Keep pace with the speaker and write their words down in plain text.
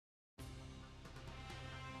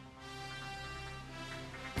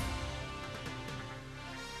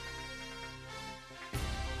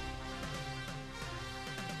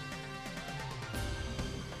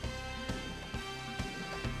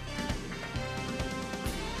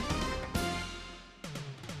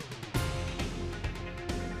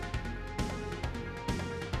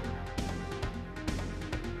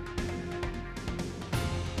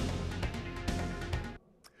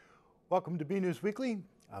Welcome to BNEWS Weekly.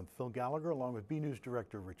 I'm Phil Gallagher along with BNEWS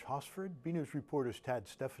Director Rich Hosford, BNEWS reporters Tad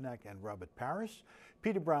Stefanek and Robert Paris,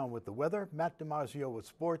 Peter Brown with the weather, Matt DiMarzio with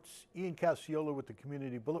sports, Ian Casciola with the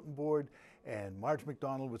Community Bulletin Board, and Marge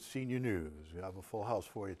McDonald with Senior News. We have a full house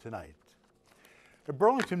for you tonight. A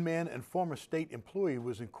Burlington man and former state employee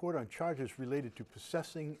was in court on charges related to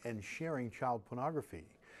possessing and sharing child pornography.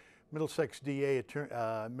 Middlesex DA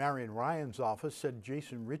Marion Ryan's office said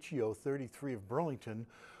Jason Riccio, 33 of Burlington,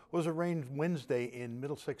 was arraigned Wednesday in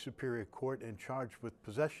Middlesex Superior Court and charged with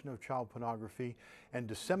possession of child pornography and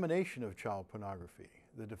dissemination of child pornography.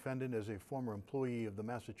 The defendant is a former employee of the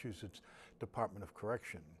Massachusetts Department of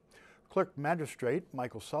Correction. Clerk Magistrate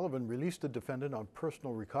Michael Sullivan released the defendant on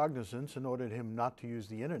personal recognizance and ordered him not to use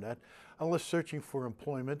the internet unless searching for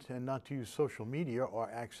employment and not to use social media or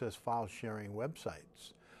access file-sharing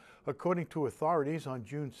websites. According to authorities, on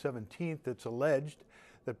June 17th, it's alleged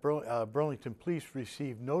that Burlington Police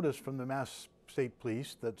received notice from the Mass State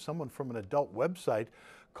Police that someone from an adult website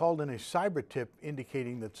called in a cyber tip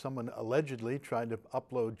indicating that someone allegedly tried to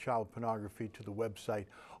upload child pornography to the website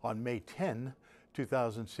on May 10,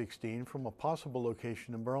 2016 from a possible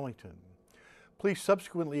location in Burlington. Police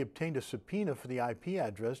subsequently obtained a subpoena for the IP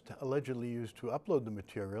address allegedly used to upload the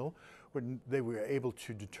material, when they were able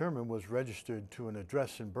to determine was registered to an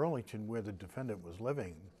address in Burlington where the defendant was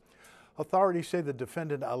living. Authorities say the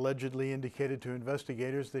defendant allegedly indicated to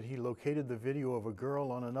investigators that he located the video of a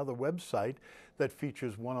girl on another website that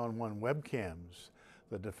features one-on-one webcams.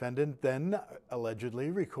 The defendant then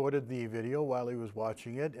allegedly recorded the video while he was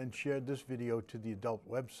watching it and shared this video to the adult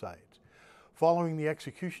website. Following the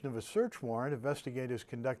execution of a search warrant, investigators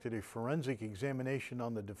conducted a forensic examination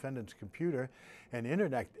on the defendant's computer and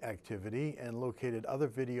internet activity and located other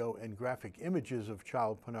video and graphic images of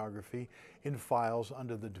child pornography in files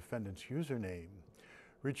under the defendant's username.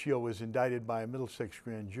 Riccio was indicted by a Middlesex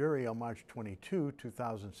grand jury on March 22,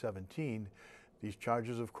 2017. These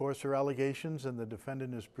charges, of course, are allegations, and the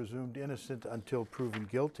defendant is presumed innocent until proven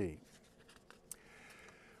guilty.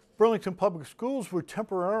 Burlington Public Schools were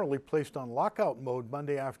temporarily placed on lockout mode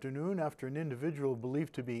Monday afternoon after an individual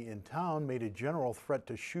believed to be in town made a general threat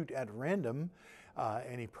to shoot at random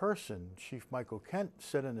any person. Chief Michael Kent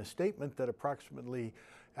said in a statement that at approximately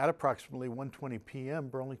 1:20 p.m.,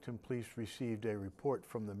 Burlington Police received a report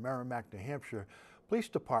from the Merrimack, New Hampshire Police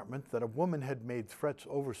Department that a woman had made threats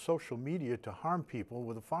over social media to harm people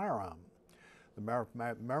with a firearm. The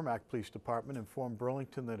Merrimack Police Department informed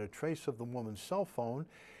Burlington that a trace of the woman's cell phone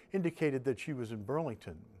indicated that she was in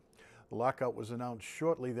Burlington. The lockout was announced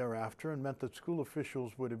shortly thereafter and meant that school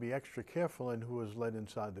officials were to be extra careful in who was let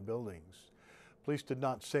inside the buildings. Police did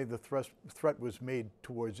not say the threat was made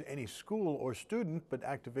towards any school or student, but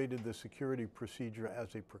activated the security procedure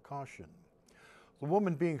as a precaution. The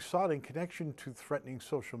woman being sought in connection to threatening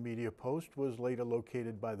social media posts was later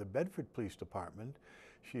located by the Bedford Police Department.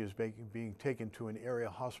 She is being taken to an area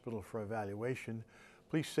hospital for evaluation.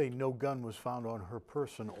 Police say no gun was found on her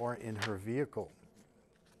person or in her vehicle.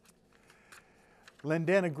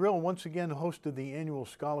 Landana Grill once again hosted the annual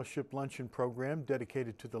scholarship luncheon program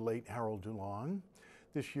dedicated to the late Harold Dulong.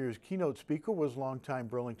 This year's keynote speaker was longtime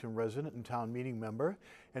Burlington resident and town meeting member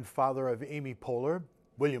and father of Amy Poehler,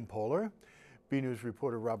 William Poehler. BNews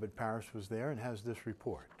reporter Robert Paris was there and has this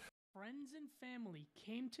report. Friends and family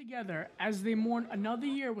came together as they mourned another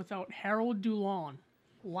year without Harold Dulong.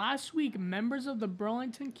 Last week, members of the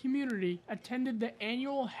Burlington community attended the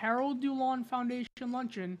annual Harold Dulong Foundation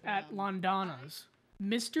luncheon at Landana's.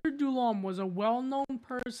 Mr. Dulong was a well-known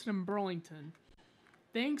person in Burlington,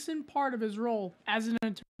 thanks in part of his role as an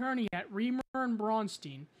attorney at Reamer and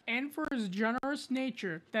Braunstein, and for his generous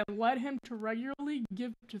nature that led him to regularly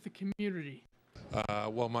give to the community.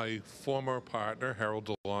 Well, my former partner,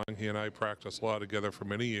 Harold Dulong, he and I practiced law together for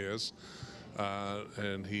many years,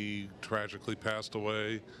 and he tragically passed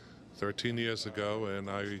away 13 years ago, and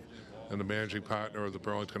I am the managing partner of the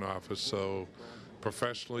Burlington office. So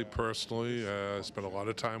professionally, personally, I spent a lot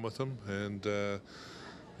of time with him,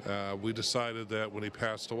 and we decided that when he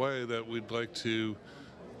passed away that we'd like to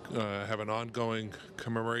have an ongoing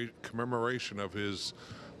commemoration of his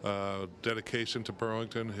dedication to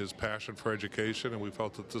Burlington, his passion for education, and we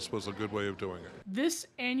felt that this was a good way of doing it. This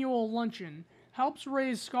annual luncheon helps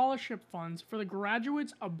raise scholarship funds for the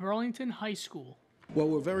graduates of Burlington High School. Well,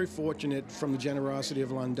 we're very fortunate from the generosity of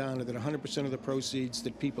Landana that 100% of the proceeds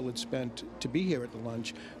that people had spent to be here at the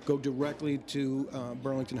lunch go directly to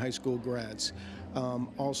Burlington High School grads.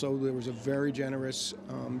 Also, there was a very generous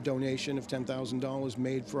donation of $10,000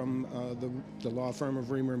 made from the law firm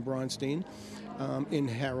of Reamer and Braunstein in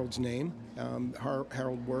Harold's name.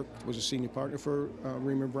 Harold was a senior partner for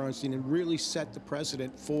Reamer and Braunstein and really set the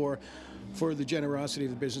precedent for the generosity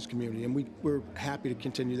of the business community, and we're happy to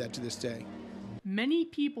continue that to this day. Many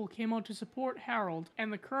people came out to support Harold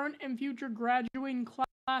and the current and future graduating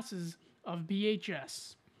classes of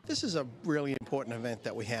BHS. This is a really important event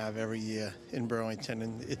that we have every year in Burlington,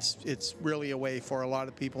 and it's really a way for a lot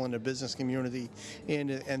of people in the business community and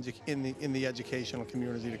in the educational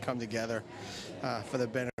community to come together for the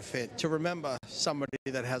benefit, to remember somebody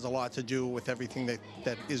that has a lot to do with everything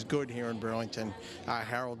that is good here in Burlington.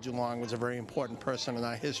 Harold DeLong was a very important person in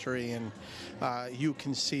our history, and you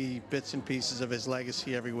can see bits and pieces of his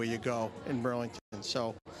legacy everywhere you go in Burlington.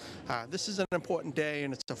 So this is an important day,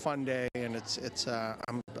 and it's a fun day, and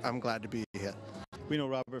I'm glad to be here. We know,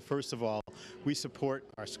 Robert, first of all, we support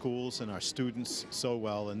our schools and our students so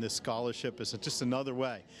well, and this scholarship is just another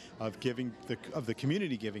way of the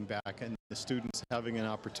community giving back and the students having an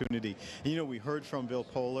opportunity. And, you know, we heard from Bill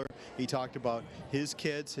Poehler. He talked about his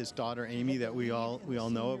kids, his daughter Amy, that we all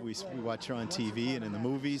know of. We watch her on TV and in the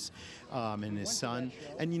movies, and his son.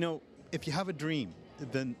 And, you know, if you have a dream,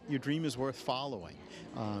 then your dream is worth following.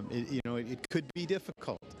 It could be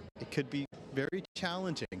difficult. It could be very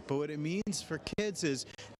challenging, but what it means for kids is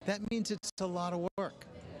that means it's a lot of work.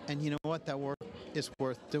 And you know what? That work is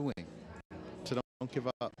worth doing. So don't give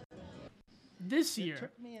up. This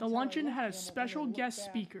year, the luncheon had a special guest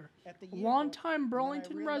speaker, longtime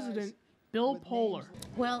Burlington resident Bill Poehler.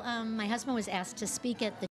 Well, my husband was asked to speak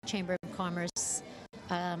at the Chamber of Commerce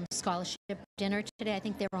scholarship dinner today. I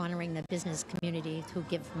think they're honoring the business community who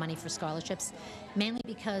give money for scholarships, mainly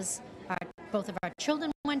because both of our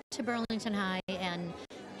children went to Burlington High and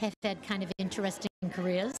have had kind of interesting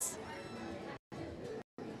careers.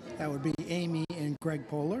 That would be Amy and Greg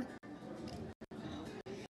Poehler.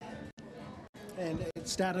 And it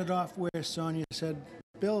started off where Sonia said,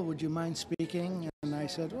 "Bill, would you mind speaking?" And I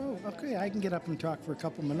said, "Oh, okay, I can get up and talk for a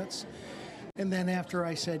couple minutes." And then after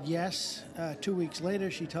I said yes, 2 weeks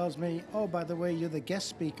later, she tells me, "Oh, by the way, you're the guest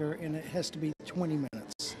speaker, and it has to be 20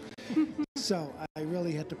 minutes." So I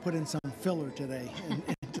really had to put in some filler today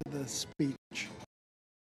into the speech.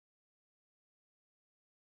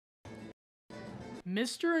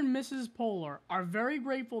 Mr. and Mrs. Poehler are very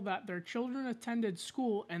grateful that their children attended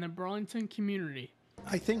school in the Burlington community.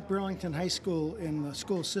 I think Burlington High School and the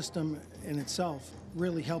school system in itself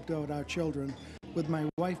really helped out our children. With my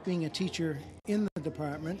wife being a teacher in the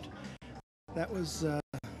department, that was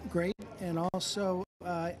great. And also,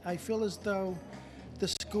 I feel as though the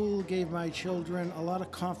school gave my children a lot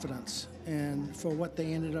of confidence, and for what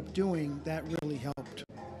they ended up doing, that really helped.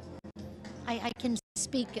 I can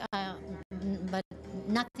speak, but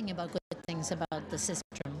nothing about good things about the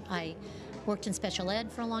system. I worked in special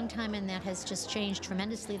ed for a long time, and that has just changed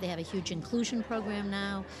tremendously. They have a huge inclusion program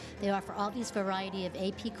now. They offer all these variety of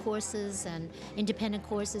AP courses and independent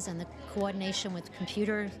courses, and the coordination with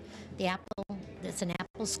computer. It's an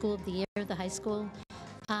Apple School of the Year, the high school.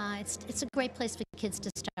 It's a great place for kids to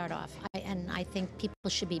start off. I think people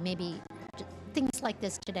should be, maybe things like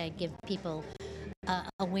this today give people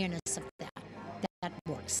awareness of that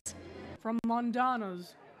works. From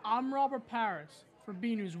Mondana's, I'm Robert Paris for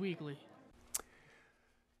BNEWS Weekly.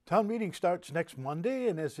 Town meeting starts next Monday,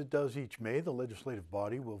 and as it does each May, the legislative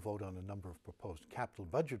body will vote on a number of proposed capital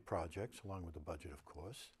budget projects, along with the budget, of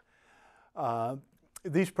course.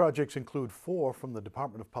 These projects include 4 from the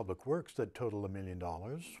Department of Public Works that total $1 million.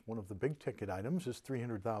 One of the big ticket items is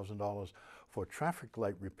 $300,000 for traffic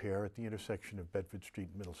light repair at the intersection of Bedford Street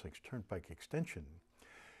and Middlesex Turnpike Extension.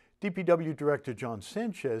 DPW Director John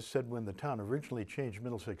Sanchez said when the town originally changed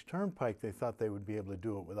Middlesex Turnpike, they thought they would be able to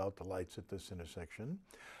do it without the lights at this intersection.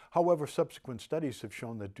 However, subsequent studies have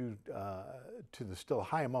shown that due to the still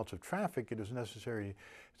high amounts of traffic, it is necessary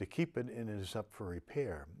to keep it, and it is up for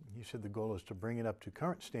repair. He said the goal is to bring it up to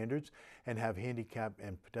current standards and have handicap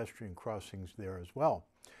and pedestrian crossings there as well.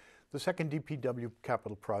 The second DPW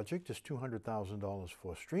capital project is $200,000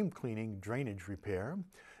 for stream cleaning drainage repair.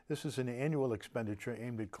 This is an annual expenditure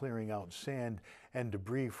aimed at clearing out sand and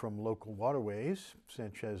debris from local waterways.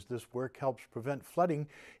 Sanchez, this work helps prevent flooding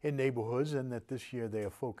in neighborhoods, and that this year they are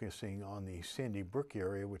focusing on the Sandy Brook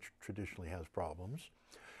area, which traditionally has problems.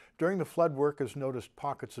 During the flood, workers noticed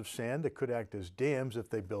pockets of sand that could act as dams if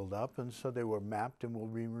they build up, and so they were mapped and will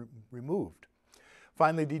be removed.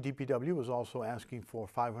 Finally, DPW was also asking for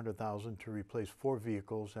 $500,000 to replace 4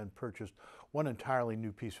 vehicles and purchased 1 entirely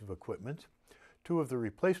new piece of equipment. Two of the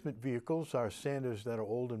replacement vehicles are Sanders that are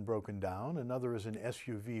old and broken down. Another is an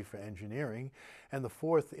SUV for engineering, and the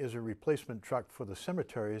fourth is a replacement truck for the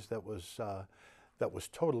cemeteries that was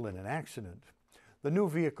totaled in an accident. The new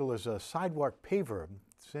vehicle is a sidewalk paver.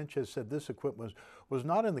 Sanchez said this equipment was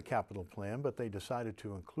not in the capital plan, but they decided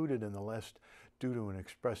to include it in the list due to an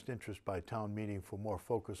expressed interest by town meeting for more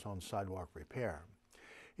focus on sidewalk repair.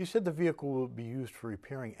 He said the vehicle will be used for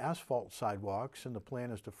repairing asphalt sidewalks, and the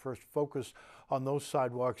plan is to first focus on those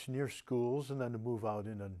sidewalks near schools and then to move out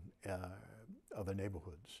into other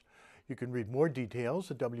neighborhoods. You can read more details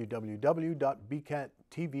at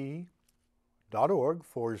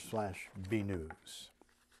www.bcattv.org/bnews.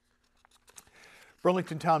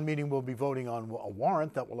 Burlington Town Meeting will be voting on a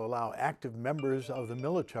warrant that will allow active members of the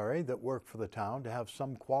military that work for the town to have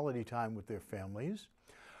some quality time with their families.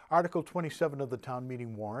 Article 27 of the town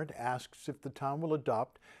meeting warrant asks if the town will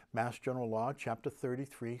adopt Mass General Law, Chapter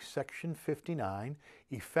 33, Section 59,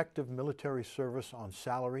 effective military service on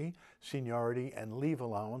salary, seniority, and leave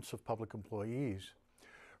allowance of public employees.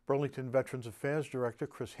 Burlington Veterans Affairs Director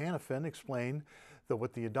Chris Hannafin explained that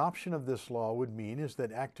what the adoption of this law would mean is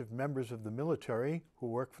that active members of the military who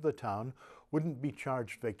work for the town wouldn't be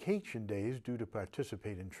charged vacation days due to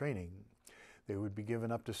participate in training. They would be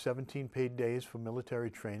given up to 17 paid days for military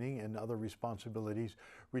training and other responsibilities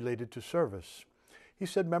related to service. He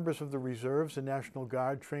said members of the Reserves and National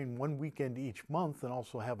Guard train one weekend each month and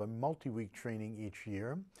also have a multi-week training each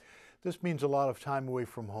year. This means a lot of time away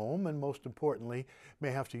from home and, most importantly,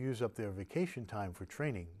 may have to use up their vacation time for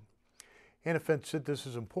training. Hannafin said this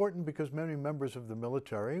is important because many members of the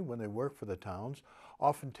military, when they work for the towns,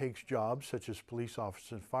 often takes jobs such as police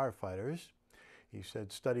officers and firefighters. He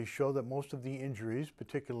said studies show that most of the injuries,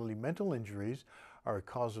 particularly mental injuries, are a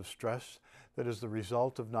cause of stress that is the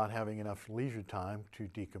result of not having enough leisure time to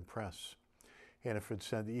decompress. Hannafin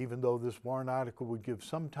said that even though this warrant article would give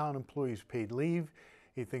some town employees paid leave,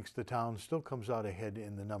 he thinks the town still comes out ahead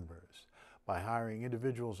in the numbers. By hiring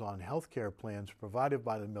individuals on health care plans provided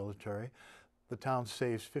by the military, the town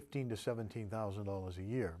saves $15,000 to $17,000 a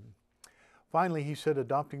year. Finally, he said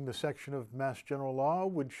adopting the section of Mass General Law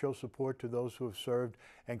would show support to those who have served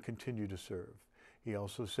and continue to serve. He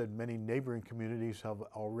also said many neighboring communities have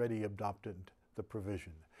already adopted the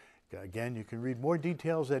provision. Again, you can read more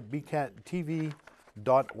details at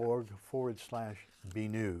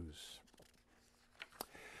bcattv.org/bnews.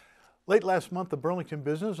 Late last month, the Burlington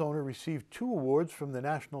business owner received 2 awards from the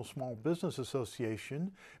National Small Business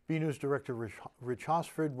Association. BNEWS Director Rich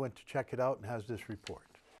Hosford went to check it out and has this report.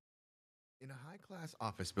 In a high-class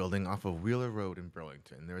office building off of Wheeler Road in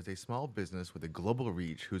Burlington, there is a small business with a global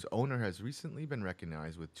reach whose owner has recently been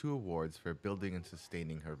recognized with 2 awards for building and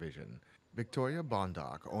sustaining her vision. Victoria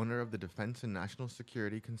Bondock, owner of the defense and national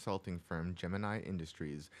security consulting firm Gemini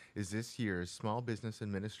Industries, is this year's Small Business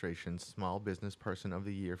Administration's Small Business Person of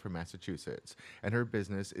the Year for Massachusetts, and her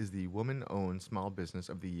business is the Woman-Owned Small Business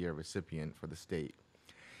of the Year recipient for the state.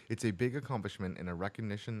 It's a big accomplishment and a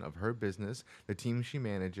recognition of her business, the team she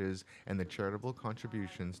manages, and the charitable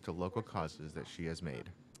contributions to local causes that she has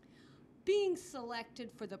made. Being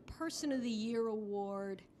selected for the Person of the Year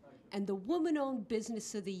award and the Woman-Owned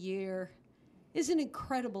Business of the Year is an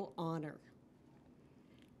incredible honor.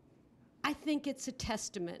 I think it's a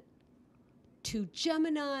testament to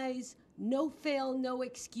Gemini's no-fail,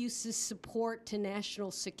 no-excuses support to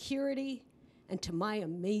national security and to my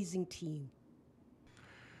amazing team.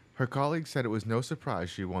 Her colleagues said it was no surprise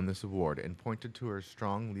she won this award and pointed to her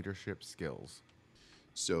strong leadership skills.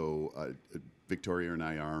 So Victoria and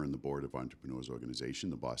I are on the board of Entrepreneurs Organization,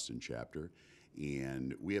 the Boston chapter,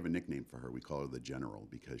 and we have a nickname for her. We call her the General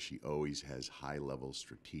because she always has high-level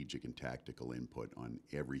strategic and tactical input on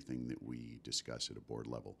everything that we discuss at a board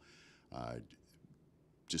level.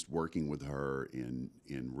 Just working with her in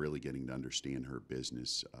really getting to understand her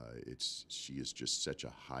business, she is just such a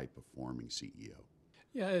high-performing CEO.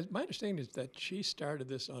 Yeah, my understanding is that she started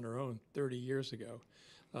this on her own 30 years ago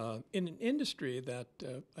in an industry that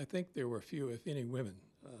I think there were few, if any, women,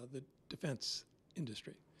 the defense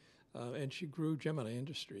industry. And she grew Gemini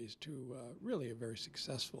Industries to really a very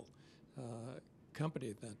successful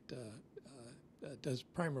company that does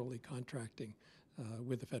primarily contracting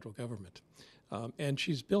with the federal government. And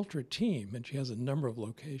she's built her team, and she has a number of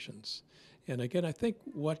locations. And again, I think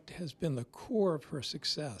what has been the core of her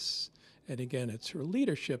success, and again, it's her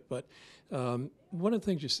leadership, but one of the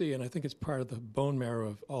things you see, and I think it's part of the bone marrow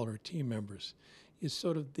of all her team members, is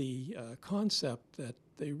sort of the concept that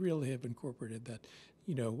they really have incorporated that,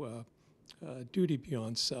 duty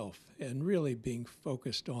beyond self and really being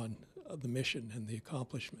focused on the mission and the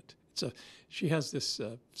accomplishment. She has this,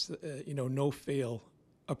 no-fail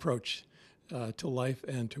approach to life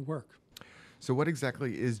and to work. So what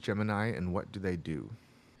exactly is Gemini and what do they do?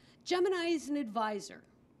 Gemini is an advisor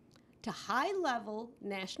to high-level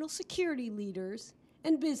national security leaders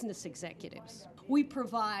and business executives. We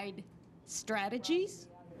provide strategies,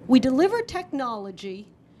 we deliver technology,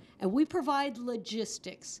 and we provide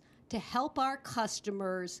logistics to help our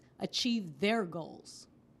customers achieve their goals.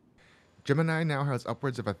 Gemini now has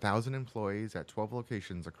upwards of 1,000 employees at 12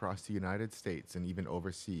 locations across the United States and even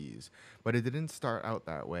overseas. But it didn't start out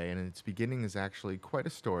that way, and its beginning is actually quite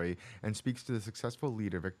a story and speaks to the successful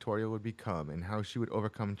leader Victoria would become and how she would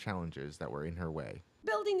overcome challenges that were in her way.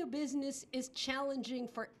 Building a business is challenging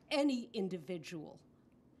for any individual.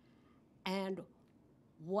 And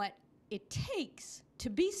what it takes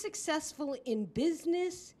to be successful in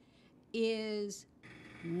business is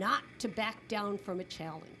not to back down from a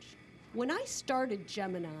challenge. When I started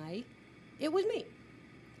Gemini, it was me.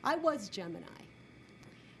 I was Gemini.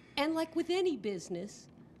 And like with any business,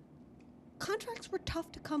 contracts were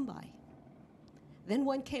tough to come by. Then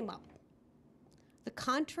one came up. The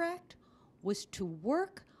contract was to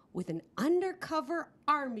work with an undercover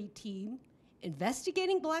Army team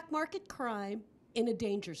investigating black market crime in a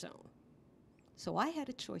danger zone. So I had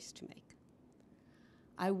a choice to make.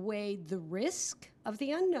 I weighed the risk of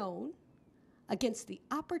the unknown against the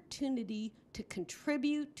opportunity to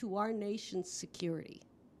contribute to our nation's security.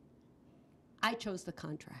 I chose the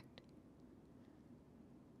contract.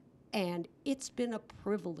 And it's been a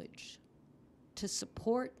privilege to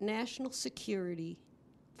support national security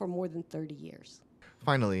for more than 30 years.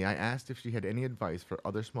 Finally, I asked if she had any advice for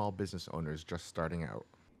other small business owners just starting out.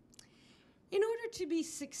 In order to be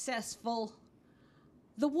successful,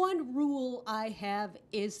 the one rule I have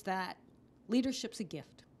is that leadership's a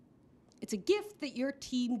gift. It's a gift that your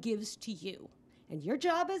team gives to you, and your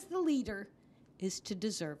job as the leader is to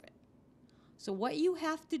deserve it. So what you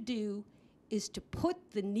have to do is to put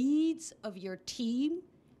the needs of your team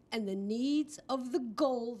and the needs of the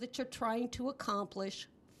goal that you're trying to accomplish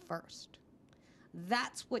first.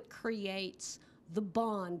 That's what creates the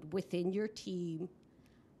bond within your team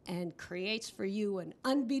and creates for you an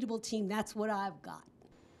unbeatable team. That's what I've got.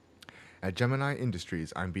 At Gemini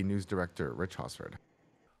Industries, I'm BNEWS Director Rich Hosford.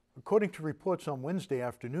 According to reports on Wednesday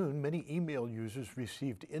afternoon, many email users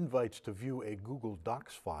received invites to view a Google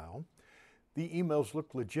Docs file. The emails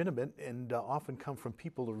look legitimate and often come from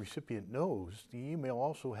people the recipient knows. The email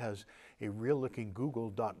also has a real-looking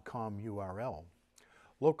google.com URL.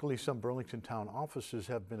 Locally, some Burlington town offices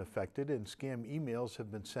have been affected and scam emails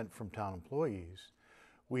have been sent from town employees.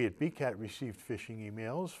 We at BCAT received phishing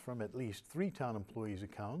emails from at least 3 town employees'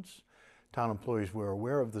 accounts. Town employees were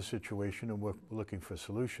aware of the situation and were looking for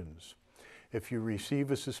solutions. If you receive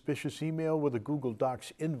a suspicious email with a Google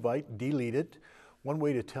Docs invite, delete it. One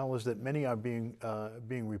way to tell is that many are being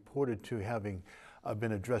reported to having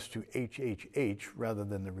been addressed to HHH rather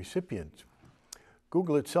than the recipient.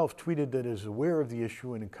 Google itself tweeted that it is aware of the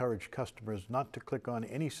issue and encouraged customers not to click on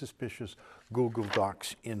any suspicious Google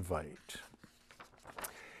Docs invite.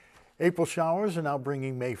 April showers are now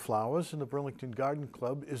bringing May flowers, and the Burlington Garden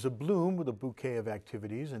Club is abloom with a bouquet of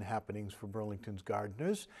activities and happenings for Burlington's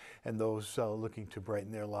gardeners and those looking to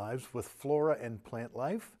brighten their lives with flora and plant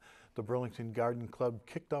life. The Burlington Garden Club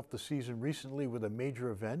kicked off the season recently with a major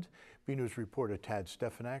event. BNews reporter Tad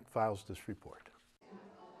Stefanak files this report.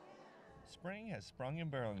 Spring has sprung in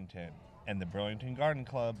Burlington, and the Burlington Garden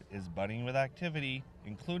Club is budding with activity,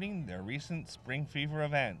 including their recent Spring Fever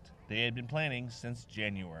event they had been planning since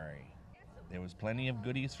January. There was plenty of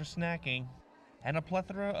goodies for snacking, and a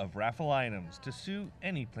plethora of raffle items to suit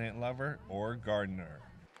any plant lover or gardener.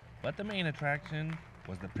 But the main attraction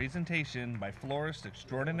was the presentation by florist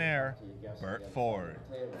extraordinaire Bert Ford.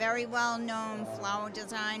 Very well-known flower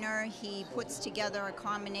designer. He puts together a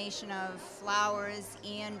combination of flowers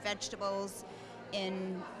and vegetables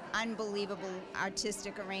in unbelievable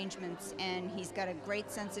artistic arrangements, and he's got a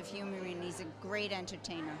great sense of humor and he's a great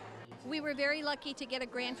entertainer. We were very lucky to get a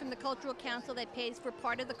grant from the Cultural Council that pays for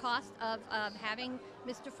part of the cost of having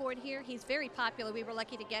Mr. Ford here. He's very popular. We were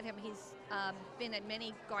lucky to get him. He's been at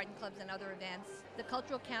many garden clubs and other events. The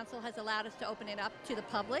Cultural Council has allowed us to open it up to the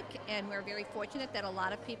public, and we're very fortunate that a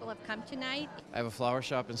lot of people have come tonight. I have a flower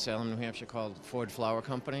shop in Salem, New Hampshire called Ford Flower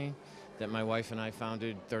Company that my wife and I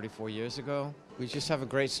founded 34 years ago. We just have a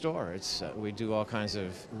great store. We do all kinds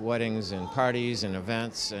of weddings and parties and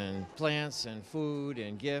events and plants and food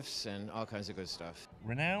and gifts and all kinds of good stuff.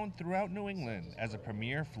 Renowned throughout New England as a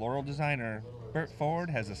premier floral designer, Bert Ford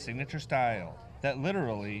has a signature style that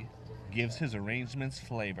literally gives his arrangements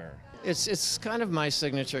flavor. It's kind of my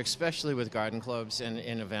signature, especially with garden clubs and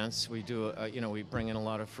in events. We do, we bring in a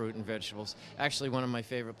lot of fruit and vegetables. Actually, one of my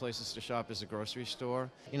favorite places to shop is a grocery store.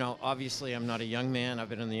 Obviously, I'm not a young man. I've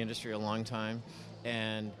been in the industry a long time.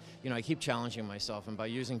 And, I keep challenging myself. And by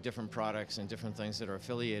using different products and different things that are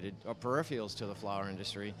affiliated or peripherals to the flower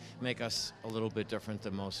industry, make us a little bit different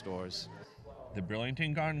than most stores. The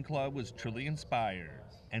Burlington Garden Club was truly inspired.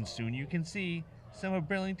 And soon you can see some of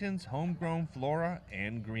Burlington's homegrown flora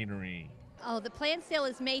and greenery. Oh, the plant sale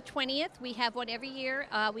is May 20th. We have one every year.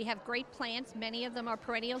 We have great plants. Many of them are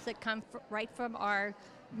perennials that come right from our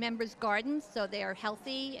members' gardens, so they are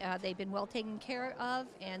healthy. They've been well taken care of,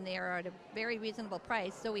 and they are at a very reasonable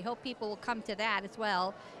price. So we hope people will come to that as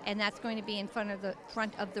well, and that's going to be in front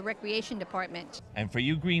of the Recreation Department. And for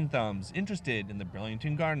you green thumbs interested in the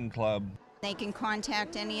Burlington Garden Club, they can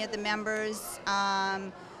contact any of the members.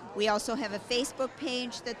 We also have a Facebook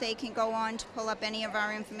page that they can go on to pull up any of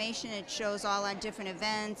our information. It shows all our different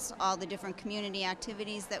events, all the different community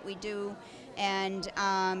activities that we do, and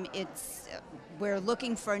we're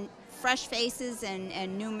looking for fresh faces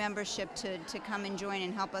and new membership to come and join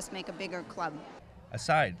and help us make a bigger club.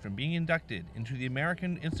 Aside from being inducted into the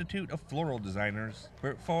American Institute of Floral Designers,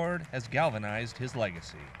 Bert Ford has galvanized his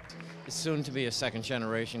legacy. It's soon to be a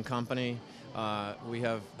second-generation company. We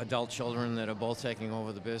have adult children that are both taking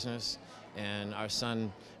over the business, and our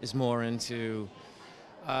son is more into,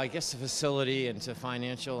 the facility and to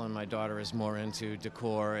financial, and my daughter is more into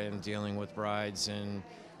decor and dealing with brides and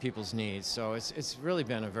people's needs. So it's really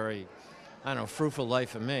been a very, fruitful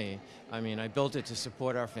life for me. I built it to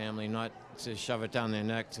support our family, not to shove it down their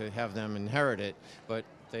neck to have them inherit it, but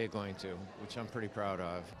they're going to, which I'm pretty proud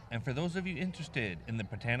of. And for those of you interested in the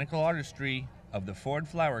botanical artistry of the Ford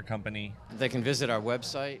Flower Company, they can visit our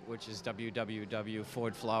website, which is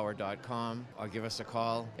www.fordflower.com, or give us a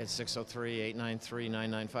call at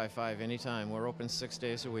 603-893-9955 anytime. We're open 6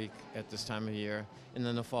 days a week at this time of year, and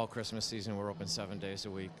then the fall Christmas season we're open 7 days a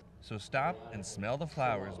week. So stop and smell the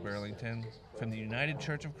flowers, Burlington. From the United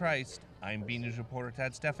Church of Christ, I'm BNEWS reporter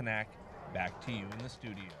Tad Stefanak. Back to you in the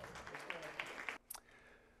studio.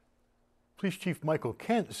 Police Chief Michael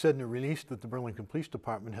Kent said in a release that the Burlington Police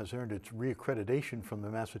Department has earned its reaccreditation from the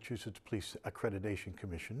Massachusetts Police Accreditation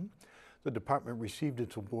Commission. The department received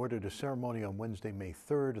its award at a ceremony on Wednesday, May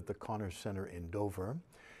 3rd at the Connors Center in Dover.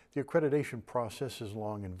 The accreditation process is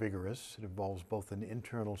long and vigorous. It involves both an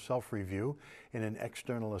internal self-review and an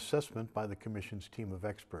external assessment by the Commission's team of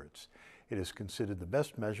experts. It is considered the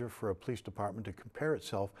best measure for a police department to compare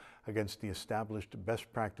itself against the established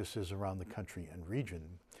best practices around the country and region.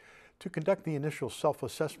 To conduct the initial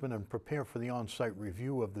self-assessment and prepare for the on-site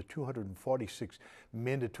review of the 246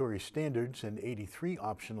 mandatory standards and 83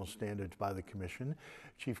 optional standards by the Commission,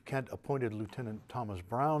 Chief Kent appointed Lieutenant Thomas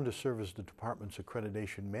Brown to serve as the department's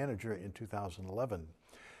accreditation manager in 2011.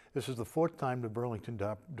 This is the fourth time the Burlington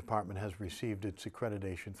Department has received its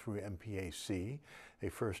accreditation through MPAC. They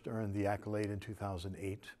first earned the accolade in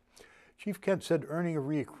 2008. Chief Kent said earning a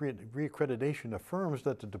reaccreditation affirms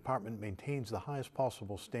that the department maintains the highest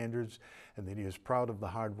possible standards and that he is proud of the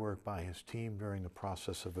hard work by his team during the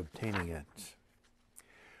process of obtaining it.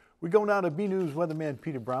 We go now to BNews weatherman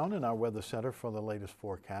Peter Brown in our weather center for the latest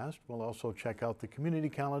forecast. We'll also check out the community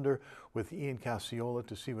calendar with Ian Casciola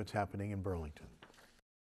to see what's happening in Burlington.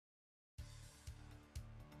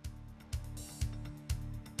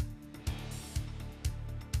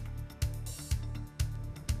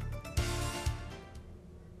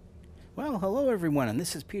 Well, hello everyone, and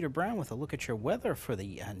this is Peter Brown with a look at your weather for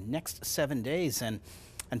the next 7 days. And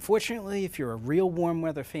unfortunately, if you're a real warm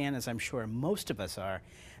weather fan, as I'm sure most of us are,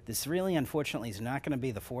 this really unfortunately is not going to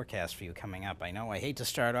be the forecast for you coming up. I know I hate to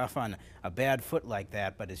start off on a bad foot like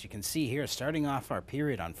that, but as you can see here, starting off our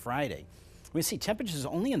period on Friday, we see temperatures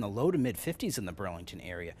only in the low to mid 50s in the Burlington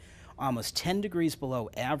area, almost 10 degrees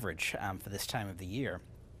below average for this time of the year.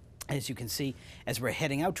 As you can see, as we're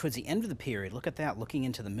heading out towards the end of the period, look at that, looking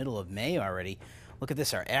into the middle of May already. Look at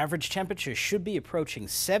this, our average temperature should be approaching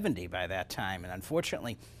 70 by that time, and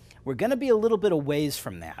unfortunately, we're going to be a little bit of ways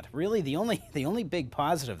from that. Really, the only big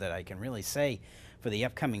positive that I can really say for the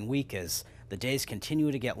upcoming week is the days continue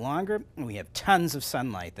to get longer, and we have tons of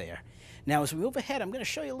sunlight there. Now, as we move ahead, I'm going to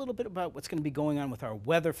show you a little bit about what's going to be going on with our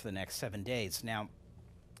weather for the next 7 days. Now,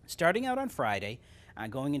 starting out on Friday,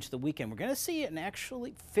 going into the weekend, we're going to see an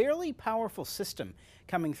actually fairly powerful system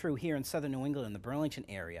coming through here in southern New England in the Burlington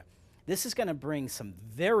area. This is going to bring some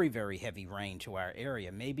very, very heavy rain to our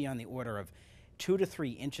area, maybe on the order of 2 to 3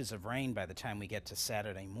 inches of rain by the time we get to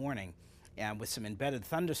Saturday morning, with some embedded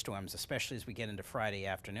thunderstorms, especially as we get into Friday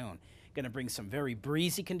afternoon. Going to bring some very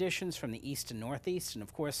breezy conditions from the east and northeast, and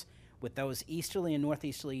of course, with those easterly and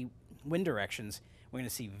northeasterly wind directions, we're going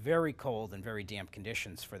to see very cold and very damp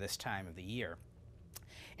conditions for this time of the year.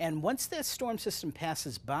 And once this storm system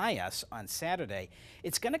passes by us on Saturday,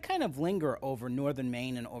 it's going to kind of linger over northern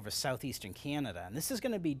Maine and over southeastern Canada. And this is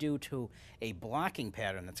going to be due to a blocking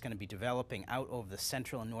pattern that's going to be developing out over the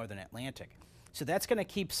central and northern Atlantic. So that's going to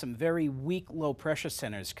keep some very weak low pressure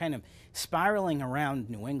centers kind of spiraling around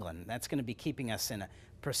New England. That's going to be keeping us in a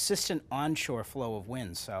persistent onshore flow of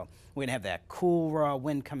winds. So we're going to have that cool, raw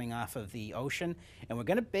wind coming off of the ocean, and we're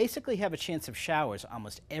going to basically have a chance of showers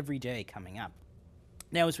almost every day coming up.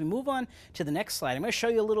 Now, as we move on to the next slide, I'm going to show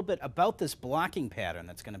you a little bit about this blocking pattern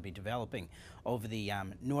that's going to be developing over the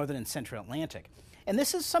northern and central Atlantic. And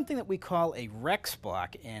this is something that we call a Rex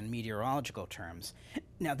block in meteorological terms.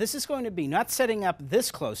 Now, this is going to be not setting up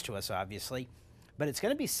this close to us, obviously, but it's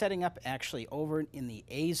going to be setting up actually over in the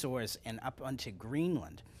Azores and up onto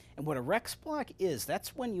Greenland. And what a Rex block is,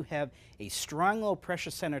 that's when you have a strong low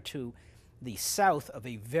pressure center to the south of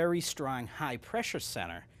a very strong high pressure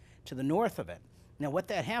center to the north of it. Now, what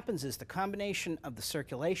that happens is the combination of the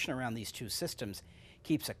circulation around these two systems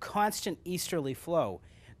keeps a constant easterly flow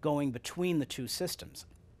going between the two systems.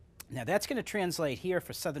 Now, that's going to translate here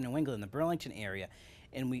for southern New England, the Burlington area,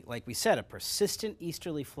 and like we said, a persistent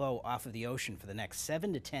easterly flow off of the ocean for the next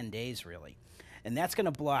 7 to 10 days, really. And that's going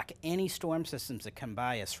to block any storm systems that come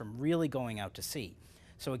by us from really going out to sea.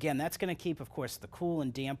 So again, that's going to keep, of course, the cool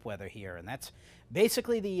and damp weather here, and that's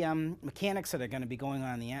basically the mechanics that are going to be going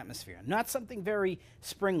on in the atmosphere. Not something very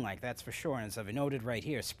spring-like, that's for sure, and as I've noted right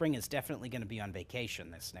here, spring is definitely going to be on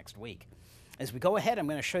vacation this next week. As we go ahead, I'm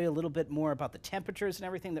going to show you a little bit more about the temperatures and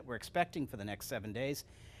everything that we're expecting for the next 7 days,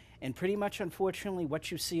 and pretty much, unfortunately,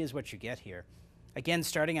 what you see is what you get here. Again,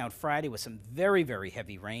 starting out Friday with some very, very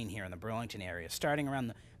heavy rain here in the Burlington area, starting around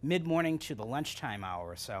the mid-morning to the lunchtime hour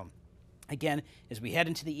or so. Again, as we head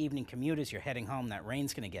into the evening commute, as you're heading home, that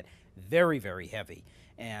rain's going to get very, very heavy,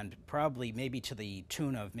 and probably maybe to the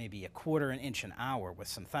tune of maybe 1/4 inch an hour with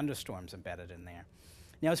some thunderstorms embedded in there.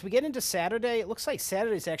 Now, as we get into Saturday, it looks like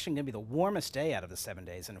Saturday is actually going to be the warmest day out of the 7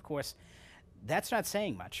 days, and of course, that's not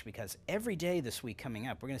saying much because every day this week coming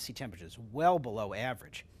up, we're going to see temperatures well below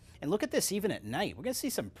average. And look at this, even at night, we're going to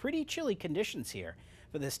see some pretty chilly conditions here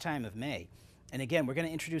for this time of May. And again, we're going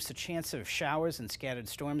to introduce a chance of showers and scattered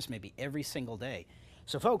storms maybe every single day.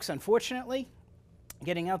 So folks, unfortunately,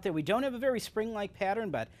 getting out there, we don't have a very spring-like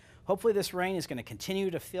pattern, but hopefully this rain is going to continue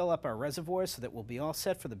to fill up our reservoirs so that we'll be all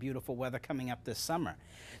set for the beautiful weather coming up this summer.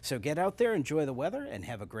 So get out there, enjoy the weather, and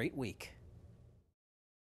have a great week.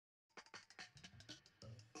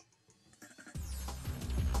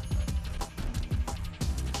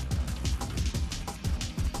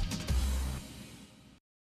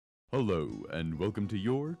 Hello, and welcome to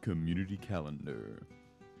your community calendar.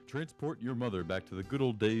 Transport your mother back to the good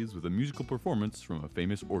old days with a musical performance from a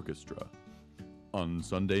famous orchestra. On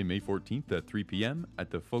Sunday, May 14th at 3 p.m. at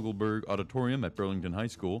the Fogelberg Auditorium at Burlington High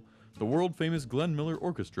School, the world-famous Glenn Miller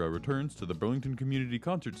Orchestra returns to the Burlington Community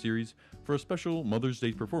Concert Series for a special Mother's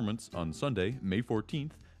Day performance on Sunday, May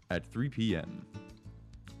 14th at 3 p.m.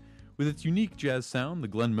 With its unique jazz sound, the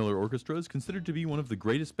Glenn Miller Orchestra is considered to be one of the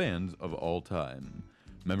greatest bands of all time.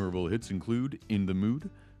 Memorable hits include In the Mood,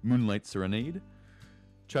 Moonlight Serenade,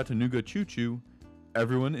 Chattanooga Choo Choo,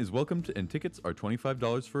 Everyone is Welcomed, and tickets are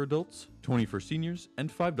 $25 for adults, $20 for seniors,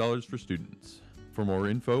 and $5 for students. For more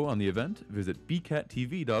info on the event, visit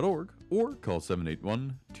bcattv.org or call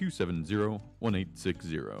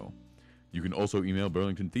 781-270-1860. You can also email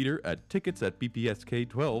Burlington Theater at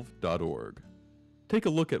tickets@bpsk12.org. Take a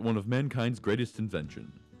look at one of mankind's greatest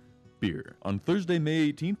invention, beer. On Thursday,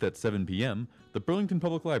 May 18th at 7 p.m., the Burlington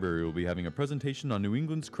Public Library will be having a presentation on New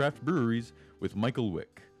England's craft breweries with Michael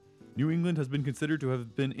Wick. New England has been considered to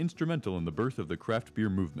have been instrumental in the birth of the craft beer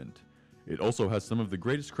movement. It also has some of the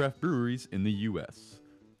greatest craft breweries in the U.S.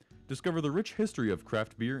 Discover the rich history of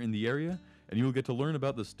craft beer in the area, and you will get to learn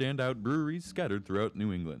about the standout breweries scattered throughout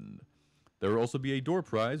New England. There will also be a door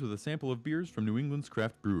prize with a sample of beers from New England's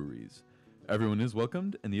craft breweries. Everyone is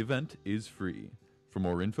welcomed, and the event is free. For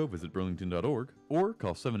more info, visit burlington.org or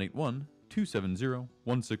call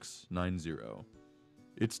 781-270-1690.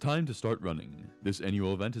 It's time to start running. This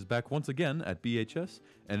annual event is back once again at BHS,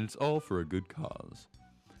 and it's all for a good cause.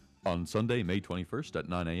 On Sunday, May 21st at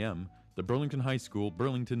 9 a.m., the Burlington High School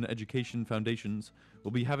Burlington Education Foundations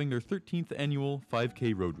will be having their 13th annual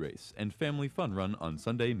 5K road race and family fun run on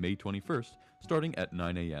Sunday, May 21st, starting at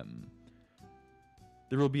 9 a.m.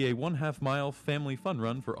 There will be a 1/2 mile family fun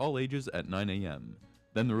run for all ages at 9 a.m.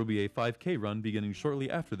 Then there will be a 5K run beginning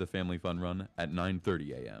shortly after the family fun run at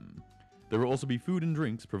 9:30 a.m. There will also be food and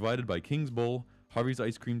drinks provided by King's Bowl, Harvey's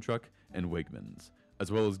Ice Cream Truck, and Wegmans.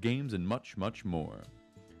 as well as games and much, much more.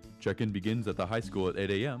 Check-in begins at the high school at 8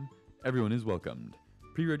 a.m. Everyone is welcomed.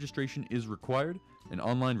 Pre-registration is required, and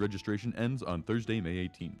online registration ends on Thursday, May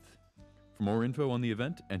 18th. For more info on the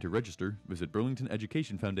event and to register, visit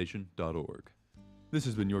burlingtoneducationfoundation.org. This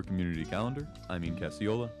has been your community calendar. I'm Ian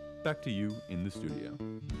Cassiola. Back to you in the studio.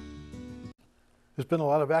 There's been a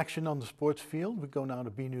lot of action on the sports field. We go now to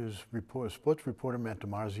BNEWS sports reporter Matt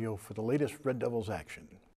DiMarzio for the latest Red Devils action.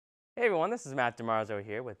 Hey everyone, this is Matt DiMarzio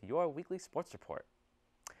here with your weekly sports report.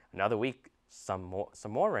 Another week, some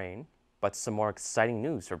more rain, but some more exciting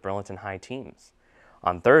news for Burlington High teams.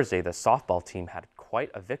 On Thursday, the softball team had quite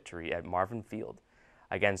a victory at Marvin Field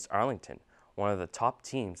against Arlington, one of the top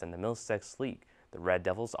teams in the Middlesex League. The Red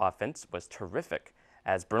Devils' offense was terrific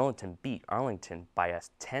as Burlington beat Arlington by a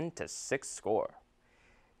 10-6 score.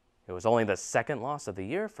 It was only the second loss of the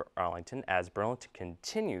year for Arlington as Burlington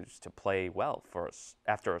continues to play well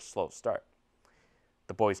after a slow start.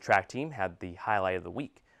 The boys' track team had the highlight of the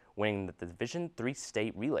week, winning the Division III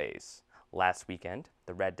state relays. Last weekend,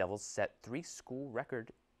 the Red Devils set 3 school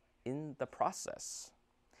record in the process.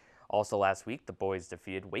 Also last week, the boys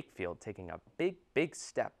defeated Wakefield, taking a big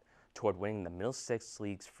step toward winning the Middlesex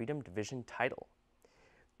League's Freedom Division title.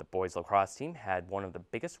 The boys lacrosse team had one of the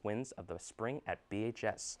biggest wins of the spring at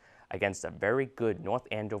BHS against a very good North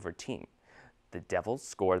Andover team. The Devils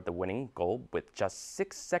scored the winning goal with just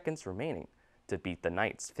 6 seconds remaining to beat the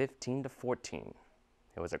Knights 15-14.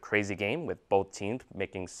 It was a crazy game with both teams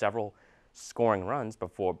making several scoring runs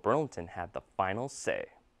before Burlington had the final say.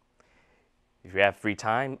 If you have free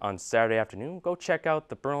time on Saturday afternoon, go check out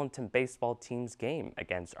the Burlington baseball team's game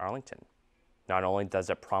against Arlington. Not only does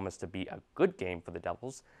it promise to be a good game for the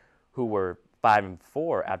Devils, who were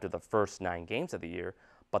 5-4 after the first 9 games of the year,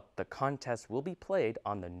 but the contest will be played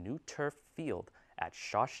on the new turf field at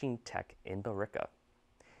Shawsheen Tech in Billerica.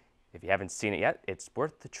 If you haven't seen it yet, it's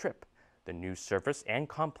worth the trip. The new surface and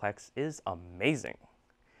complex is amazing.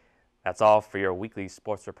 That's all for your weekly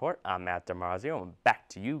sports report. I'm Matt DiMarzio, and back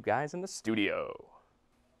to you guys in the studio.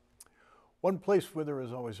 One place where there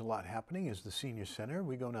is always a lot happening is the Senior Center.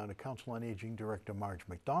 We go now to Council on Aging Director Marge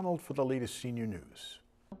McDonald for the latest senior news.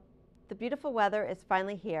 The beautiful weather is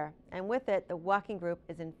finally here, and with it, the walking group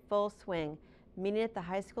is in full swing, meeting at the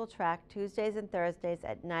high school track Tuesdays and Thursdays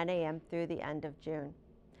at 9 a.m. through the end of June.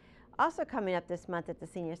 Also coming up this month at the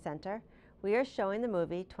Senior Center, we are showing the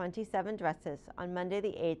movie 27 Dresses on Monday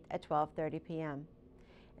the 8th at 12:30 p.m.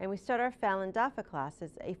 And we start our Falun Dafa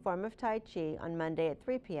classes, a form of Tai Chi, on Monday at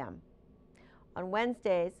 3 p.m. On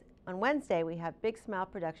Wednesday, we have Big Smile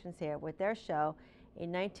Productions here with their show, a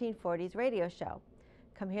 1940s radio show.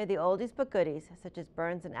 Come hear the oldies but goodies, such as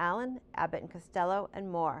Burns and Allen, Abbott and Costello, and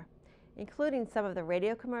more, including some of the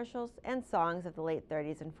radio commercials and songs of the late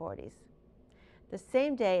 30s and 40s. The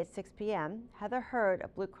same day at 6 p.m., Heather Hurd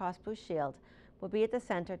of Blue Cross Blue Shield will be at the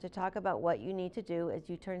center to talk about what you need to do as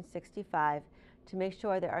you turn 65 to make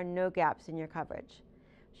sure there are no gaps in your coverage.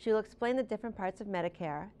 She'll explain the different parts of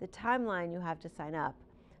Medicare, the timeline you have to sign up,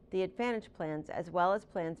 the Advantage plans, as well as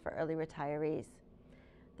plans for early retirees.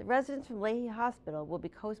 The residents from Leahy Hospital will be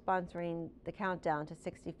co-sponsoring the countdown to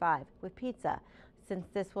 65 with pizza, since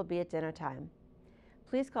this will be at dinner time.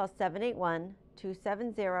 Please call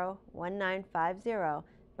 781-270-1950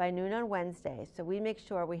 by noon on Wednesday so we make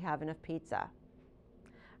sure we have enough pizza.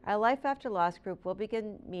 Our Life After Loss group will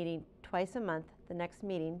begin meeting twice a month, the next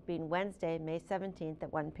meeting being Wednesday, May 17th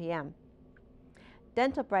at 1 p.m.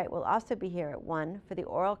 Dental Bright will also be here at 1 for the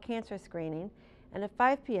oral cancer screening, and at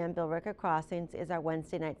 5 p.m. Billerica Crossings is our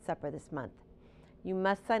Wednesday night supper this month. You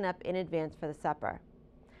must sign up in advance for the supper.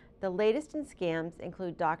 The latest in scams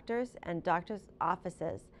include doctors and doctors'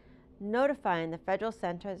 offices notifying the Federal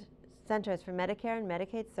Centers for Medicare and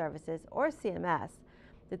Medicaid Services, or CMS,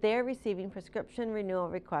 that they are receiving prescription renewal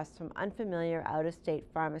requests from unfamiliar out-of-state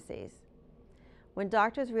pharmacies. When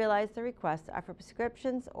doctors realize the requests are for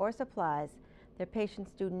prescriptions or supplies their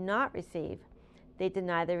patients do not receive, they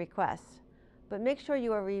deny the requests. But make sure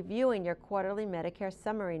you are reviewing your quarterly Medicare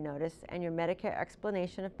summary notice and your Medicare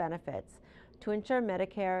explanation of benefits to ensure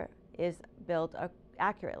Medicare is billed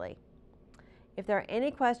accurately. If there are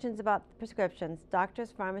any questions about prescriptions,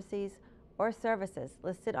 doctors, pharmacies, or services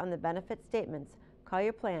listed on the benefit statements, call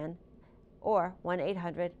your plan or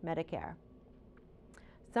 1-800-MEDICARE.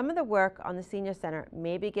 Some of the work on the Senior Center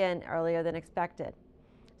may begin earlier than expected.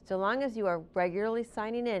 So long as you are regularly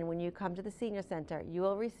signing in when you come to the Senior Center, you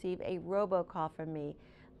will receive a robocall from me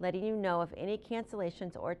letting you know of any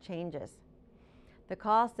cancellations or changes. The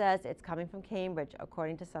call says it's coming from Cambridge,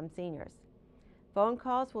 according to some seniors. Phone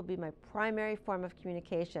calls will be my primary form of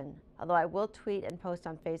communication, although I will tweet and post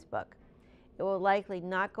on Facebook. It will likely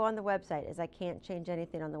not go on the website as I can't change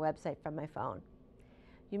anything on the website from my phone.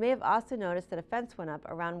 You may have also noticed that a fence went up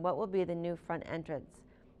around what will be the new front entrance.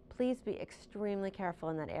 Please be extremely careful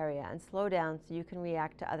in that area and slow down so you can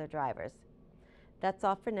react to other drivers. That's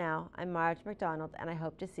all for now. I'm Marge McDonald, and I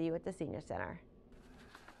hope to see you at the Senior Center.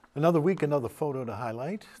 Another week, another photo to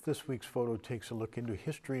highlight. This week's photo takes a look into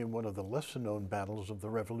history in one of the lesser-known battles of the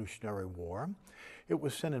Revolutionary War. It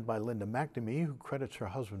was sent in by Linda McNamee, who credits her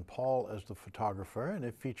husband Paul as the photographer, and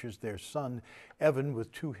it features their son Evan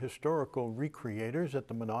with two historical recreators at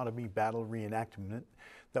the Menotomy Battle reenactment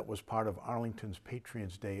that was part of Arlington's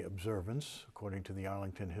Patriots' Day observance. According to the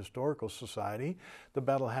Arlington Historical Society, the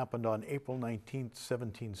battle happened on April 19,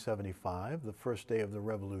 1775, the first day of the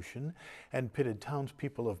Revolution, and pitted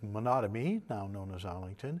townspeople of Menotomy, now known as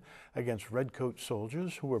Arlington, against redcoat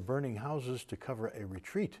soldiers who were burning houses to cover a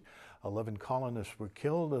retreat. 11 colonists were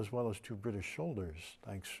killed, as well as 2 British soldiers.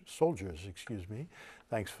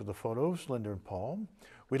 Thanks for the photos, Linda and Paul.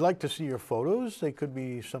 We'd like to see your photos. They could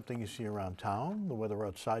be something you see around town, the weather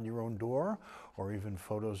outside your own door, or even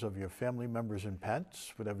photos of your family members and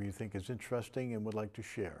pets, whatever you think is interesting and would like to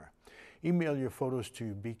share. Email your photos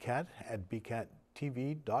to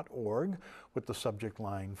bcat@bcattv.org with the subject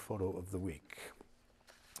line Photo of the Week.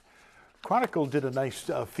 Chronicle did a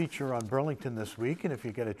nice feature on Burlington this week, and if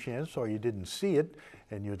you get a chance or you didn't see it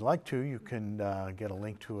and you'd like to, you can get a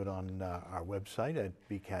link to it on our website at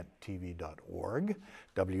bcattv.org,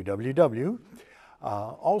 www.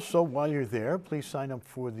 Also, while you're there, please sign up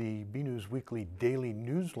for the BNEWS Weekly Daily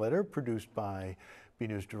Newsletter produced by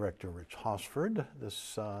BNEWS Director Rich Hosford.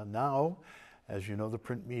 This now, as you know, the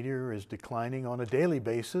print media is declining on a daily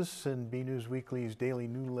basis, and BNEWS Weekly's daily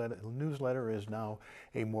newsletter is now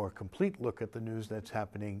a more complete look at the news that's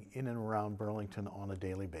happening in and around Burlington on a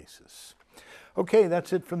daily basis. Okay,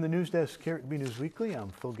 that's it from the news desk here at BNEWS Weekly. I'm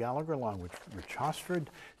Phil Gallagher, along with Rich Hosford,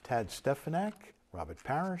 Tad Stefanak, Robert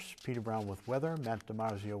Parrish, Peter Brown with weather, Matt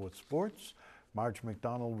DiMarzio with sports, Marge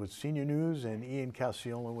McDonald with senior news, and Ian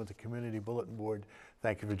Cassiola with the Community Bulletin Board.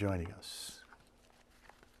 Thank you for joining us.